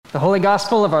The Holy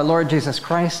Gospel of our Lord Jesus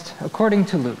Christ, according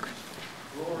to Luke.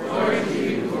 Glory to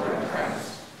you, Lord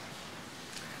Christ.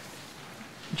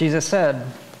 Jesus said,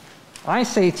 I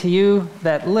say to you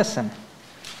that listen,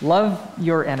 love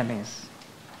your enemies.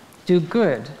 Do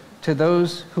good to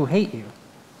those who hate you.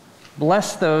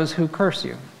 Bless those who curse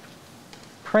you.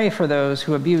 Pray for those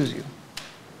who abuse you.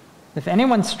 If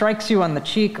anyone strikes you on the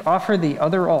cheek, offer the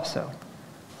other also.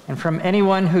 And from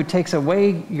anyone who takes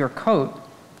away your coat,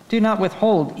 do not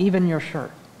withhold even your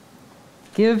shirt.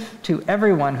 Give to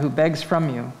everyone who begs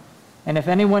from you, and if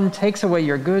anyone takes away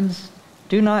your goods,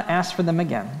 do not ask for them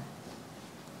again.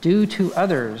 Do to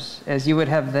others as you would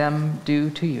have them do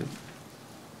to you.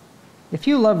 If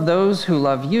you love those who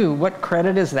love you, what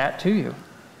credit is that to you?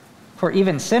 For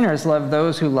even sinners love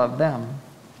those who love them.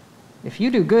 If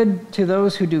you do good to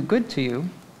those who do good to you,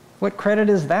 what credit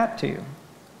is that to you?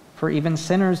 For even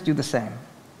sinners do the same.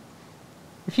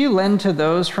 If you lend to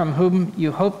those from whom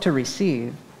you hope to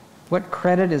receive, what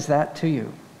credit is that to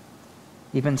you?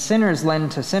 Even sinners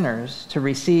lend to sinners to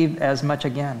receive as much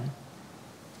again.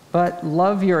 But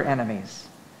love your enemies,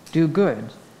 do good,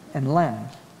 and lend,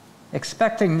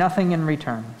 expecting nothing in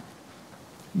return.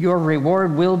 Your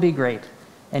reward will be great,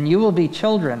 and you will be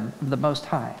children of the Most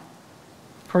High.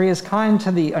 For he is kind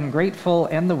to the ungrateful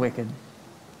and the wicked.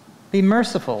 Be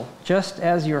merciful, just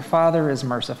as your Father is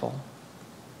merciful.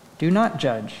 Do not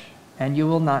judge, and you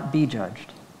will not be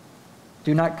judged.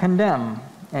 Do not condemn,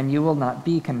 and you will not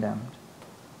be condemned.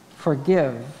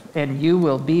 Forgive, and you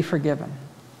will be forgiven.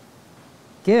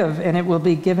 Give, and it will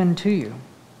be given to you.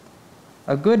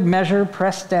 A good measure,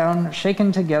 pressed down,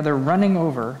 shaken together, running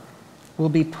over, will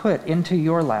be put into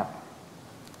your lap.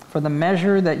 For the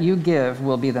measure that you give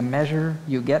will be the measure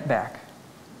you get back.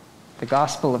 The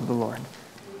Gospel of the Lord.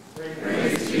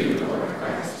 Praise to you, Lord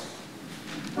Christ.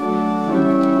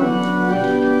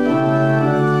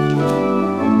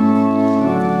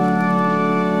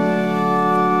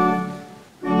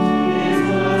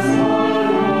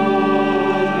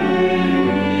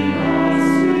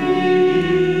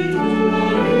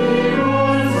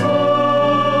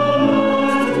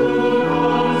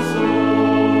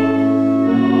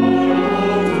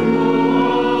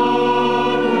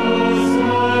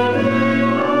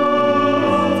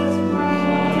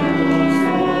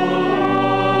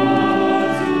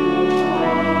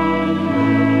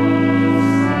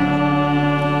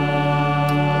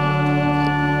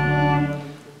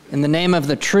 In the name of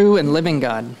the true and living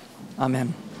God,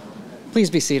 amen.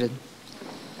 Please be seated.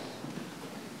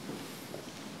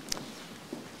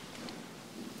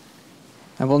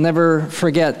 I will never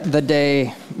forget the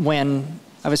day when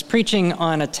I was preaching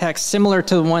on a text similar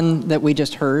to the one that we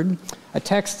just heard, a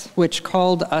text which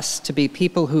called us to be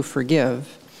people who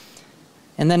forgive.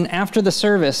 And then after the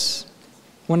service,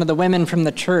 one of the women from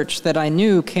the church that I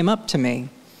knew came up to me.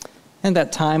 And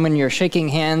that time when you're shaking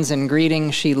hands and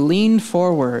greeting, she leaned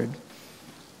forward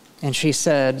and she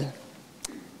said,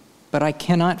 "But I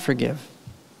cannot forgive.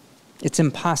 It's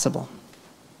impossible."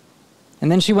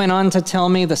 And then she went on to tell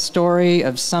me the story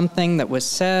of something that was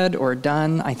said or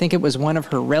done. I think it was one of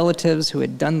her relatives who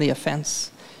had done the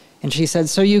offense. And she said,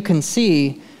 "So you can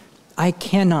see, I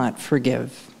cannot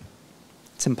forgive.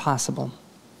 It's impossible."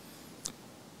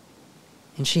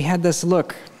 And she had this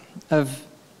look of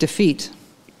defeat,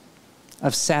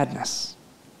 of sadness.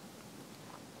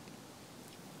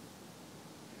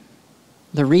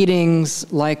 The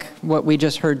readings, like what we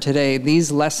just heard today,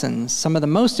 these lessons, some of the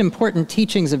most important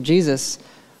teachings of Jesus,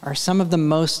 are some of the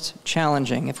most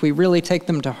challenging if we really take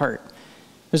them to heart.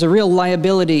 There's a real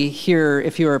liability here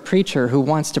if you're a preacher who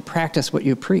wants to practice what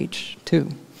you preach, too.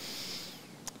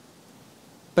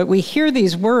 But we hear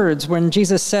these words when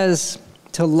Jesus says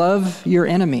to love your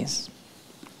enemies,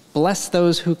 bless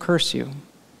those who curse you,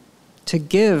 to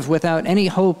give without any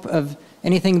hope of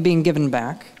anything being given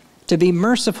back, to be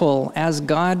merciful as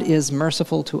God is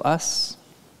merciful to us,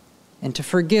 and to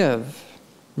forgive,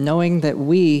 knowing that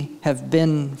we have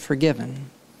been forgiven.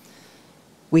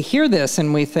 We hear this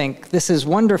and we think, this is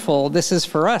wonderful, this is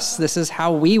for us, this is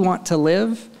how we want to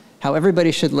live, how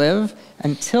everybody should live,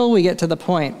 until we get to the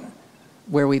point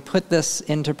where we put this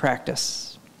into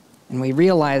practice and we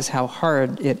realize how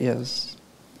hard it is.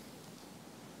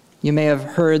 You may have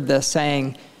heard the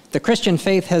saying, the Christian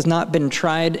faith has not been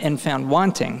tried and found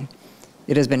wanting.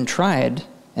 It has been tried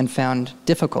and found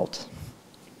difficult,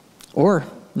 or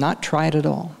not tried at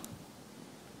all.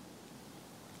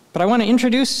 But I want to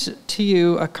introduce to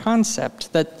you a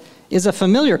concept that is a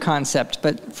familiar concept,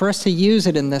 but for us to use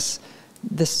it in this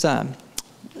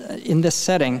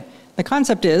setting, the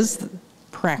concept is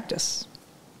practice.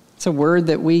 It's a word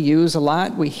that we use a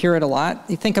lot. We hear it a lot.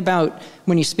 You think about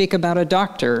when you speak about a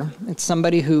doctor, it's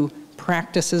somebody who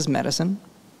practices medicine,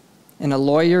 and a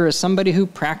lawyer is somebody who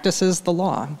practices the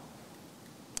law.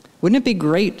 Wouldn't it be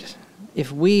great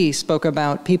if we spoke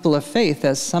about people of faith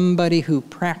as somebody who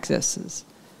practices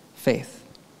faith?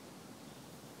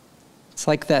 It's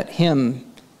like that hymn,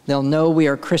 they'll know we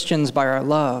are Christians by our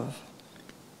love.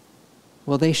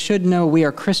 Well, they should know we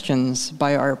are Christians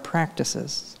by our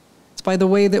practices. It's by the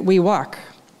way that we walk,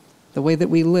 the way that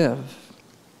we live,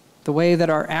 the way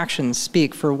that our actions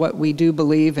speak for what we do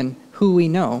believe and who we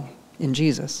know in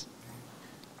Jesus.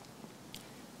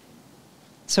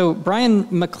 So Brian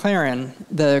McLaren,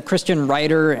 the Christian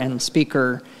writer and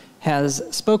speaker, has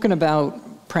spoken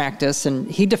about practice,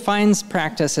 and he defines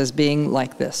practice as being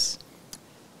like this.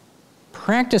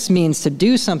 Practice means to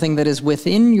do something that is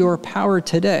within your power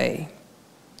today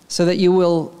so that you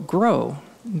will grow,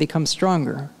 become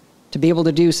stronger, to be able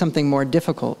to do something more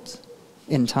difficult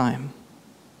in time.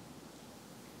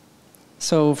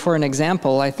 So for an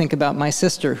example, I think about my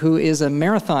sister, who is a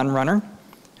marathon runner,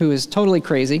 who is totally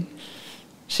crazy.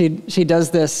 She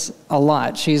does this a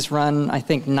lot. She's run, I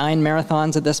think, 9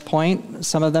 marathons at this point.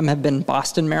 Some of them have been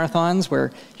Boston marathons,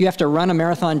 where you have to run a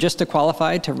marathon just to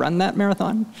qualify to run that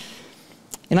marathon.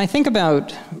 And I think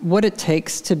about what it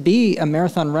takes to be a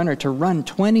marathon runner, to run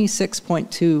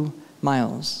 26.2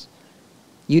 miles.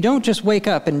 You don't just wake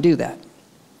up and do that.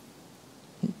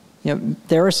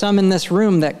 There are some in this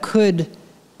room that could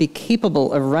be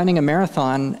capable of running a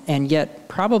marathon, and yet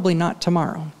probably not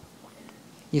tomorrow.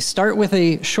 You start with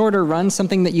a shorter run,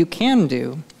 something that you can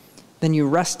do, then you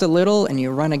rest a little and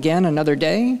you run again another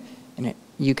day, and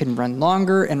you can run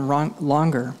longer and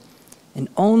longer. And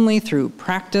only through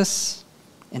practice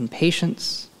and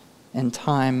patience and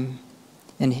time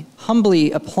and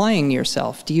humbly applying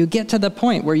yourself do you get to the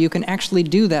point where you can actually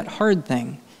do that hard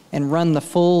thing and run the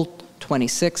full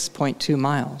 26.2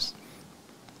 miles.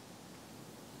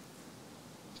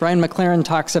 Brian McLaren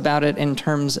talks about it in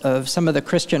terms of some of the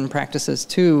Christian practices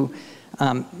too.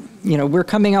 We're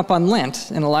coming up on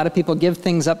Lent, and a lot of people give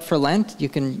things up for Lent. You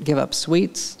can give up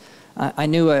sweets. I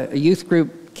knew a youth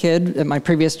group kid at my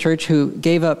previous church who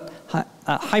gave up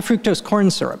high fructose corn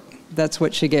syrup. That's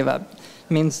what she gave up.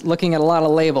 It means looking at a lot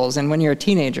of labels, and when you're a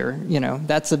teenager,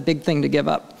 that's a big thing to give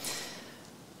up.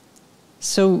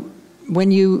 So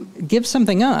when you give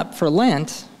something up for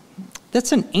Lent,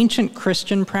 that's an ancient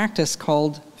Christian practice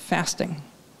called fasting.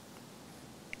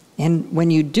 And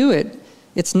when you do it,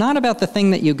 it's not about the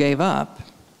thing that you gave up.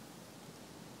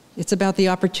 It's about the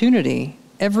opportunity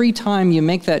every time you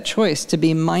make that choice to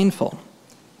be mindful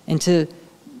and to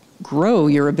grow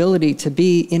your ability to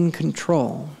be in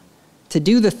control, to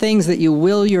do the things that you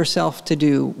will yourself to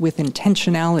do with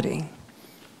intentionality.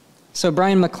 So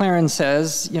Brian McLaren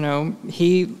says,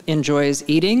 he enjoys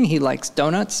eating. He likes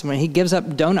donuts. When he gives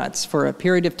up donuts for a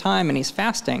period of time and he's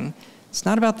fasting, it's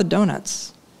not about the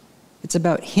donuts. It's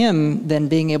about him then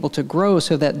being able to grow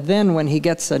so that then when he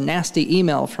gets a nasty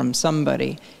email from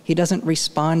somebody, he doesn't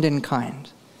respond in kind.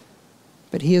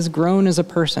 But he has grown as a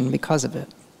person because of it.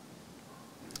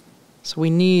 So we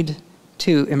need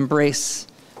to embrace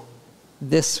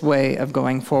this way of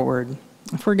going forward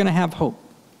if we're going to have hope.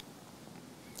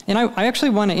 And I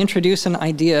actually want to introduce an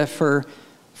idea for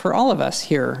all of us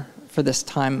here for this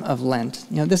time of Lent.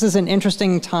 This is an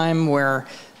interesting time where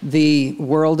the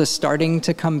world is starting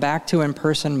to come back to in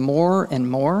person more and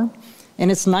more.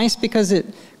 And it's nice because it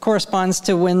corresponds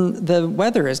to when the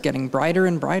weather is getting brighter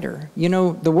and brighter.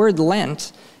 The word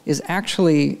Lent is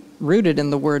actually rooted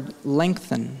in the word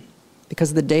lengthen,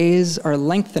 because the days are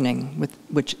lengthening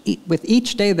with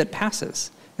each day that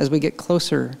passes as we get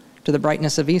closer to the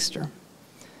brightness of Easter.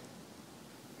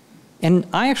 And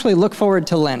I actually look forward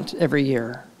to Lent every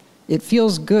year. It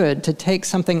feels good to take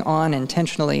something on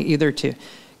intentionally, either to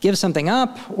give something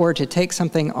up or to take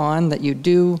something on that you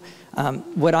do.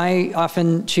 What I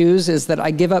often choose is that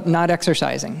I give up not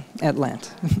exercising at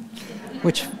Lent,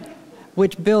 which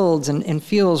builds and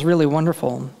feels really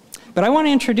wonderful. But I want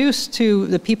to introduce to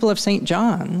the people of St.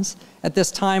 John's at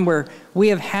this time where we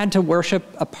have had to worship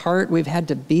apart, we've had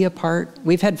to be apart,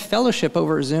 we've had fellowship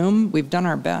over Zoom, we've done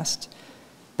our best.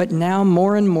 But now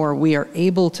more and more we are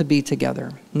able to be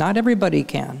together. Not everybody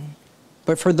can,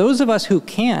 but for those of us who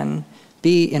can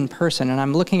be in person, and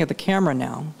I'm looking at the camera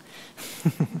now,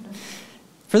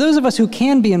 for those of us who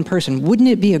can be in person, wouldn't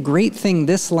it be a great thing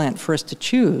this Lent for us to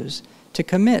choose to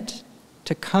commit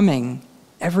to coming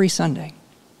every Sunday,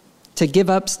 to give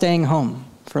up staying home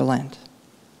for Lent,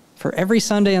 for every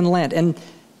Sunday in Lent? And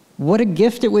what a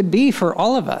gift it would be for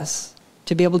all of us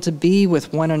to be able to be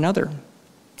with one another.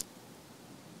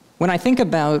 When I think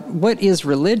about what is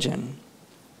religion,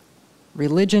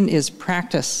 religion is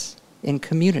practice in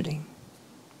community,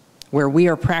 where we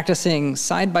are practicing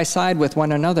side by side with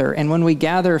one another. And when we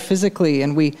gather physically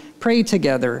and we pray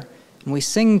together and we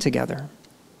sing together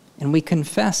and we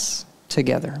confess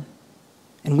together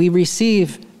and we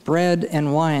receive bread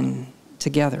and wine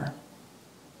together,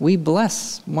 we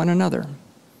bless one another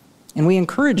and we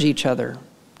encourage each other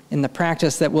in the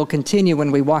practice that will continue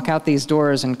when we walk out these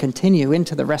doors and continue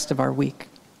into the rest of our week.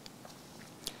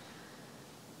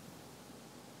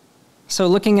 So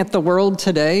looking at the world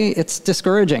today, it's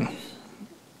discouraging.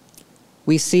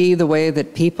 We see the way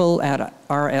that people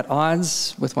are at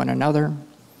odds with one another.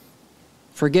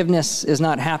 Forgiveness is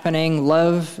not happening.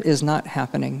 Love is not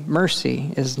happening.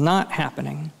 Mercy is not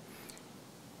happening.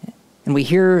 And we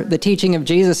hear the teaching of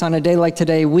Jesus on a day like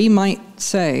today, we might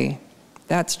say,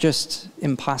 that's just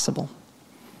impossible.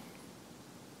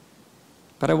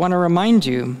 But I want to remind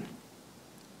you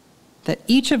that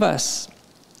each of us,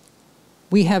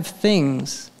 we have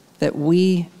things that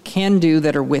we can do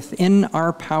that are within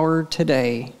our power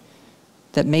today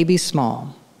that may be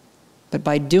small. But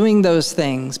by doing those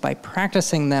things, by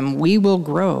practicing them, we will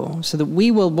grow so that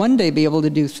we will one day be able to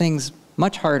do things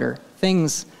much harder,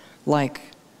 things like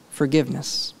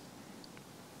forgiveness.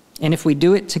 And if we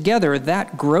do it together,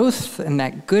 that growth and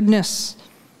that goodness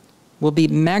will be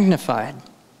magnified.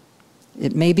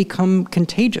 It may become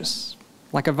contagious,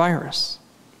 like a virus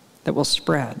that will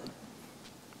spread.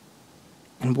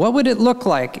 And what would it look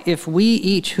like if we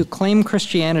each who claim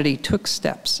Christianity took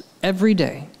steps every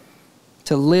day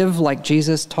to live like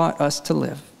Jesus taught us to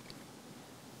live,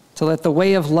 to let the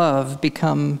way of love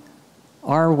become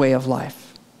our way of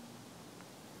life?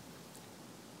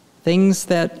 Things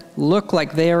that look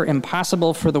like they are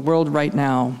impossible for the world right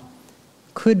now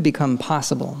could become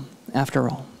possible after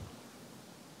all.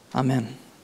 Amen.